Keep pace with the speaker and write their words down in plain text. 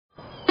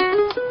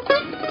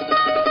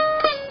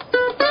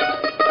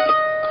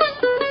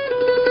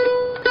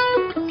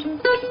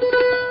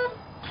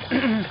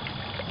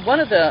One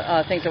of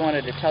the things I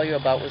wanted to tell you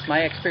about was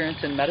my experience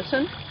in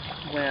medicine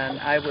when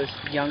I was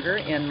younger,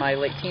 in my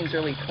late teens,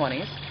 early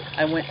 20s.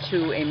 I went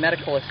to a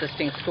medical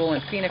assisting school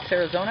in Phoenix,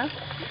 Arizona.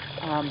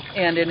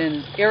 And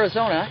in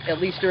Arizona, at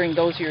least during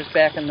those years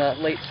back in the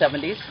late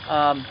 70s,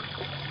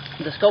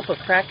 the scope of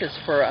practice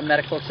for a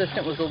medical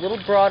assistant was a little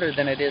broader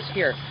than it is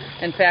here.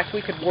 In fact,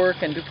 we could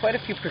work and do quite a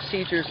few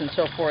procedures and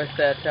so forth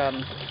that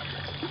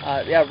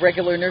a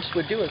regular nurse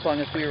would do as long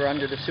as we were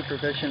under the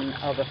supervision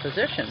of a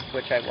physician,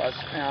 which I was.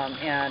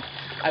 And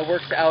I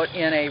worked out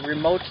in a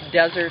remote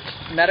desert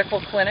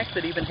medical clinic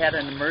that even had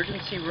an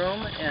emergency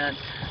room, and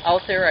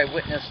out there I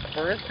witnessed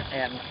birth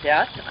and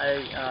death.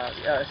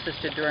 I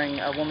assisted during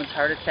a woman's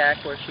heart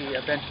attack where she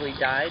eventually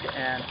died,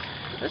 and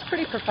it was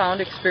pretty profound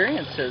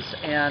experiences.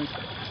 And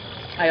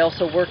I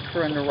also worked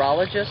for a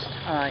neurologist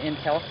in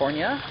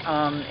California,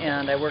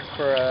 and I worked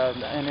for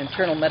an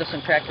internal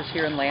medicine practice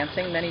here in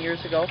Lansing many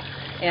years ago.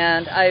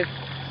 And I've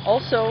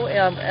also,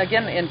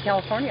 again, in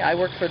California, I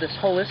worked for this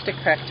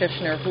holistic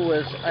practitioner who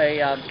was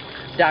a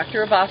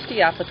doctor of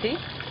osteopathy,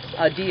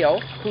 a DO,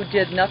 who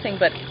did nothing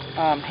but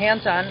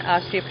hands-on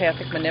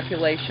osteopathic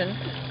manipulation.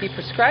 He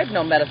prescribed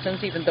no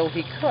medicines, even though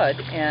he could,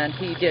 and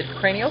he did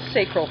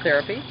craniosacral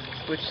therapy,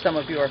 which some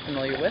of you are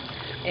familiar with,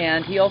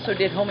 and he also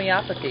did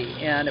homeopathy,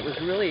 and it was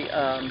really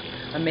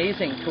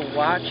amazing to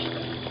watch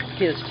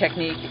his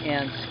technique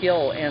and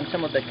skill and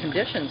some of the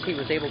conditions he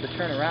was able to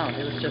turn around.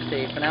 It was just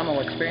a phenomenal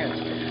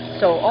experience.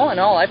 So all in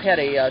all, I've had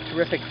a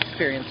terrific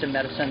experience in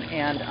medicine,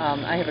 and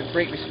I have a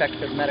great respect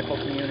for the medical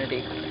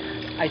community.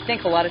 I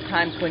think a lot of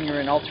times when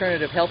you're an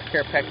alternative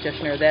healthcare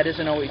practitioner, that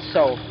isn't always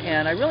so,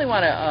 and I really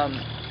want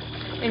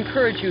to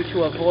encourage you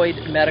to avoid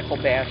medical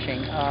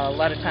bashing. A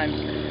lot of times,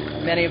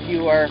 many of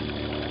you are,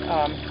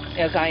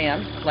 as I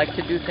am, like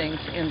to do things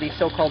in the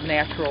so-called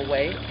natural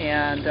way,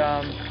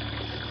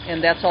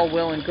 and that's all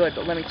well and good,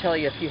 but let me tell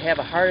you, if you have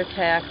a heart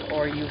attack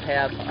or you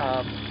have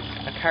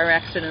a car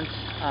accident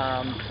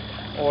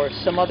or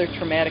some other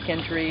traumatic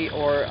injury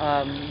or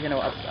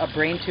a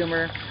brain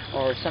tumor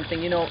or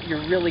something,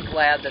 you're really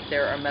glad that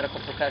there are medical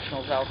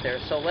professionals out there.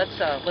 So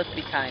let's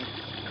be kind.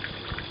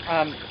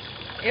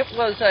 It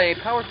was a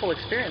powerful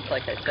experience,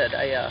 like I said.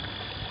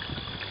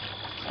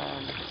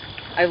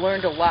 I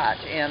learned a lot,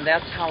 and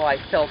that's how I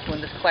felt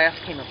when this class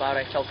came about.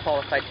 I felt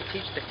qualified to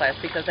teach the class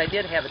because I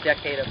did have a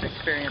decade of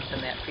experience in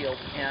that field,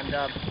 and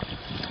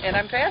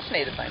I'm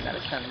fascinated by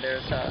medicine.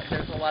 There's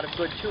a lot of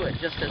good to it,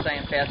 just as I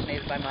am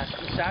fascinated by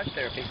massage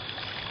therapy.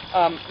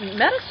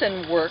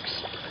 Medicine works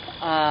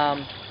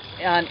on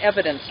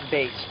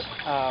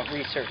evidence-based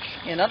research.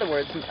 In other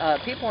words,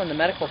 people in the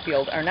medical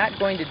field are not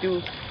going to do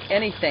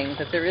anything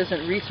that there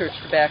isn't research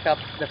to back up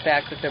the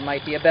fact that there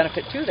might be a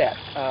benefit to that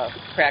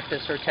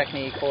practice or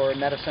technique or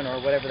medicine or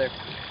whatever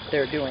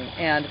they're doing.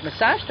 And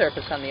massage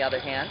therapists, on the other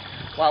hand,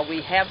 while we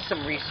have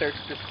some research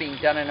that's being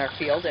done in our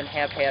field and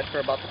have had for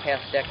about the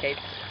past decade,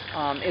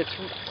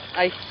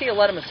 I see a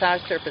lot of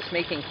massage therapists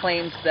making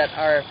claims that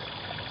are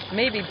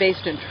maybe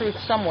based in truth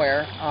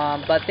somewhere,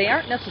 but they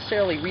aren't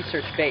necessarily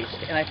research-based.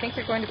 And I think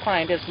you're going to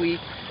find as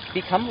we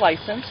become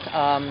licensed,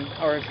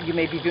 or you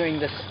may be viewing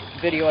this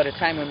video at a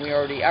time when we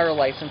already are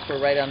licensed,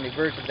 we're right on the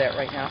verge of that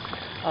right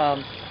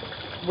now,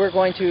 we're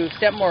going to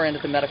step more into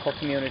the medical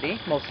community,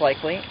 most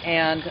likely,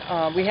 and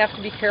we have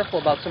to be careful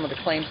about some of the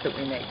claims that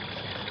we make.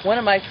 One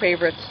of my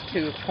favorites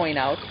to point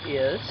out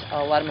is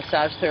a lot of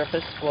massage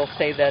therapists will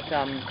say that,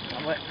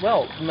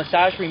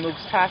 massage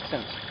removes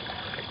toxins.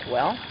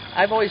 Well,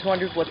 I've always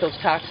wondered what those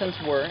toxins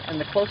were,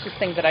 and the closest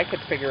thing that I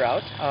could figure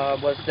out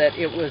was that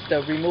it was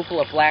the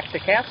removal of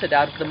lactic acid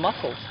out of the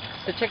muscles,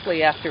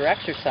 particularly after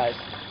exercise.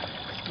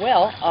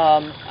 Well,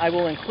 I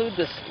will include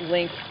this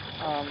link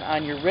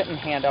on your written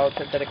handout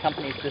that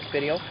accompanies this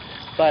video,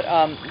 but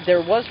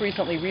there was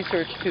recently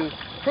research to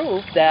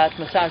prove that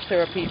massage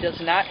therapy does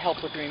not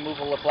help with the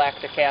removal of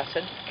lactic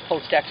acid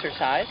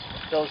post-exercise,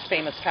 those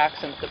famous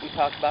toxins that we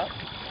talk about.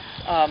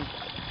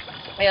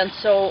 And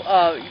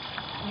so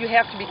you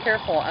have to be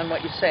careful on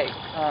what you say.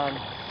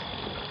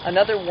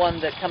 Another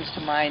one that comes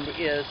to mind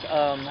is,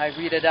 I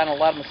read it on a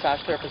lot of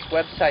massage therapist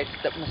websites,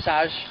 that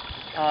massage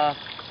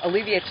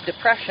alleviates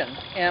depression.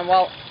 And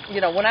while,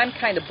 when I'm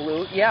kind of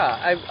blue,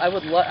 yeah,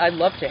 I'd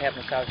love to have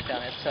massage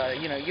done.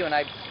 It's, you and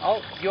I,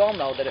 you all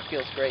know that it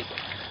feels great.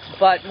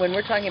 But when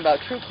we're talking about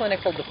true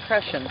clinical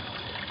depression,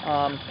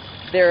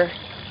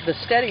 the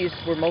studies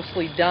were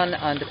mostly done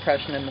on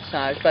depression and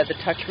massage by the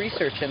Touch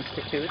Research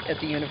Institute at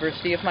the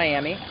University of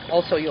Miami.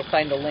 Also, you'll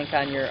find a link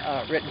on your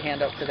written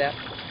handout for that.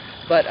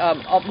 But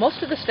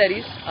most of the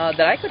studies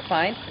that I could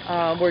find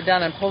were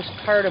done on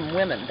postpartum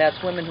women.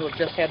 That's women who have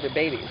just had their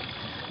babies.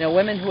 Now,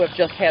 women who have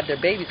just had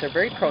their babies are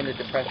very prone to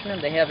depression,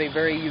 and they have a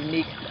very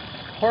unique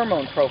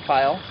hormone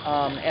profile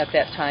at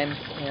that time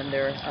in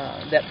their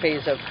that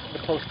phase of the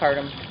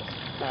postpartum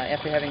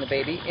after having a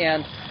baby.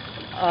 And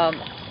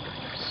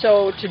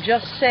so to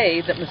just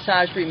say that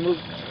massage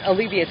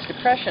alleviates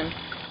depression,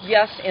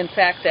 yes, in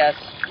fact, that's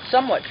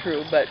somewhat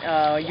true, but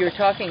you're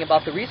talking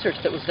about the research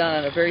that was done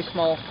on a very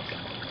small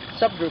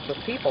subgroup of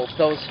people,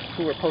 those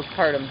who were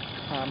postpartum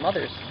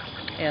mothers.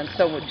 And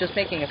so just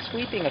making a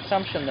sweeping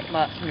assumption that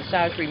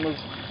massage removes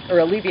or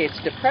alleviates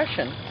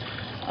depression,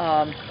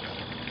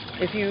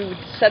 if you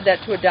said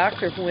that to a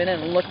doctor who went in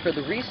and looked for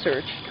the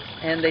research,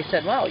 and they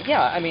said, well,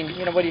 yeah, I mean,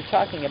 what are you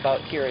talking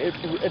about here?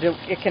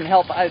 It can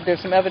help.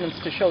 There's some evidence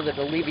to show that it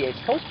alleviates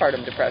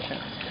postpartum depression,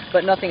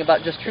 but nothing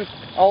about just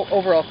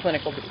overall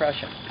clinical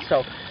depression.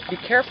 So be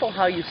careful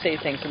how you say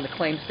things and the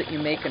claims that you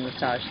make in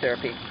massage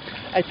therapy.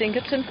 I think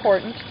it's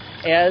important,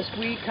 as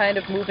we kind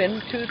of move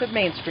into the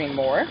mainstream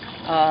more,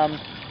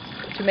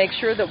 to make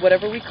sure that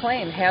whatever we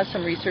claim has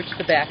some research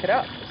to back it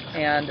up.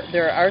 And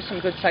there are some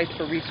good sites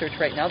for research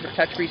right now. The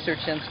Touch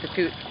Research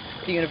Institute,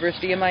 the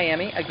University of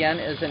Miami, again,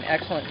 is an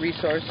excellent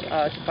resource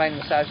to find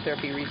massage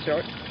therapy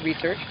research.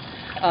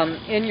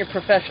 In your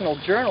professional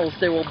journals,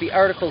 there will be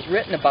articles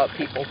written about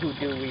people who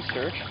do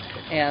research,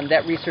 and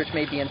that research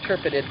may be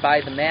interpreted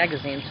by the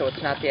magazine, so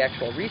it's not the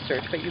actual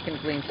research, but you can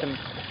glean some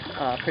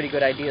pretty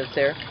good ideas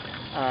there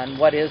on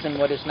what is and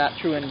what is not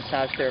true in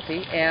massage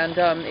therapy. And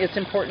it's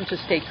important to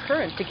stay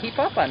current to keep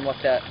up on what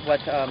the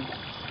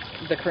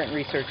current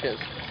research is.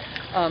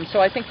 So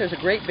I think there's a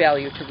great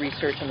value to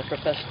research in the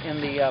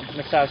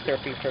massage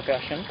therapy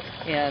profession,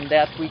 and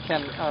that we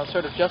can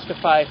sort of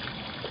justify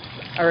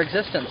our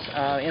existence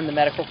in the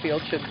medical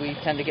field should we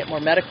tend to get more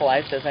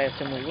medicalized, as I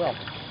assume we will.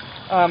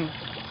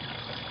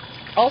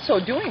 Also,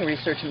 doing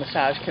research in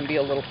massage can be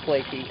a little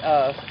flaky.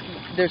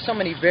 There's so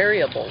many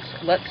variables.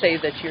 Let's say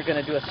that you're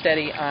going to do a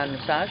study on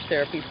massage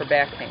therapy for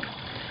back pain,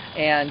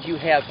 and you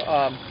have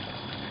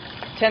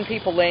 10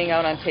 people laying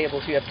out on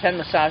tables. You have 10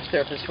 massage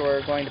therapists who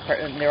are going to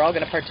and they're all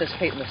going to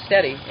participate in the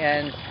study,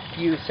 and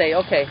you say,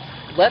 okay,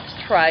 let's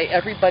try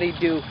everybody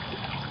do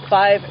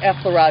 5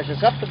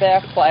 effleurages up the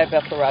back, 5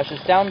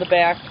 effleurages down the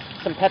back,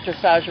 some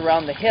petrissage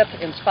around the hip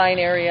and spine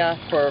area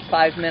for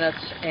 5 minutes,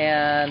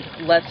 and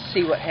let's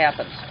see what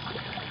happens.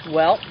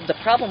 Well, the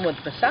problem with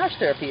massage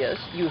therapy is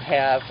you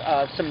have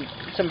some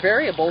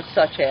variables,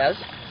 such as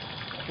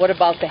what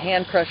about the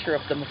hand pressure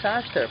of the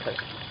massage therapist?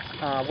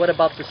 What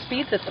about the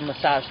speed that the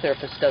massage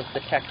therapist does the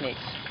techniques?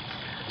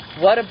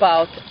 What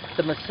about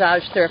the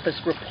massage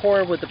therapist's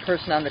rapport with the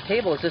person on the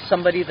table? Is this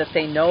somebody that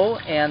they know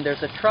and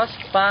there's a trust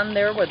bond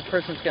there where the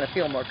person's going to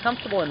feel more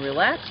comfortable and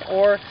relaxed,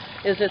 or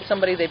is it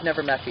somebody they've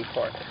never met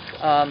before?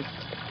 How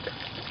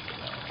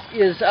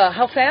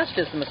fast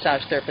is the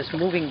massage therapist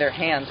moving their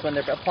hands when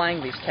they're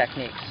applying these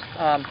techniques?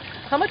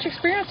 How much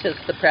experience has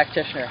the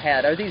practitioner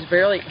had? Are these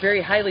very,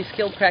 very highly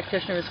skilled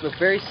practitioners with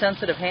very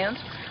sensitive hands,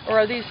 or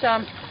are these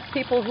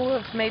people who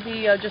have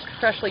maybe just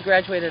freshly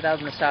graduated out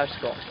of massage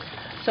school?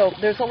 So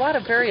there's a lot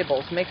of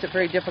variables. It makes it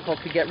very difficult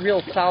to get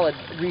real solid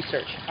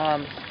research.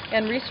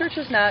 And research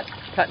is not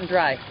cut and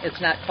dry.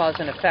 It's not cause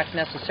and effect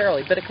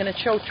necessarily, but it can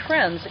show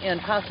trends and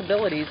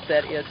possibilities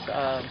that it's,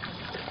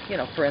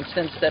 for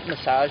instance, that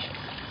massage,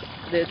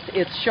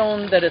 it's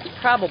shown that it's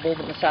probable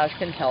that massage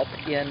can help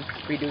in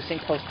reducing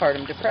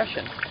postpartum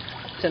depression.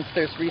 Since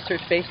there's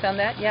research based on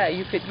that, yeah,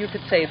 you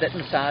could say that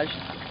massage,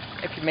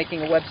 if you're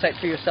making a website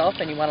for yourself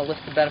and you want to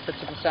list the benefits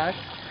of massage,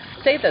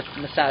 say that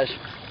massage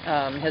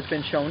has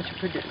been shown to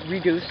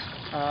reduce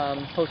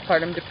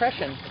postpartum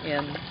depression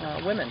in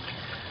women.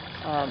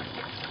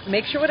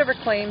 Make sure whatever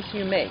claims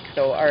you make,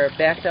 though, are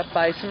backed up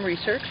by some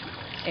research,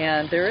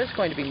 and there is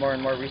going to be more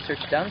and more research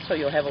done, so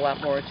you'll have a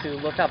lot more to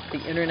look up.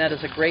 The Internet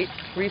is a great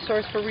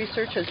resource for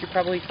research, as you're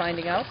probably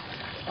finding out.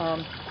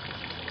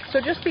 So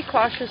just be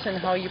cautious in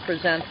how you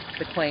present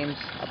the claims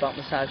about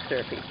massage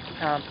therapy.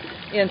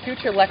 In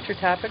future lecture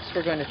topics,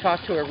 we're going to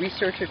talk to a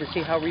researcher to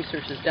see how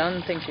research is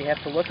done, things you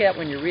have to look at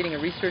when you're reading a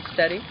research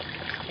study.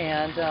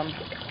 And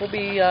we'll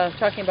be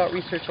talking about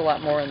research a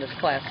lot more in this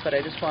class, but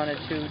I just wanted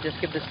to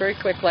give this very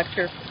quick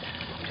lecture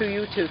to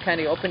you to kind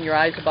of open your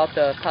eyes about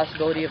the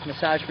possibility of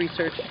massage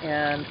research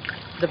and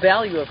the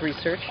value of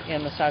research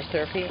in massage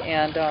therapy,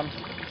 and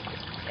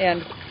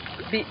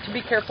to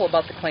be careful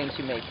about the claims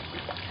you make.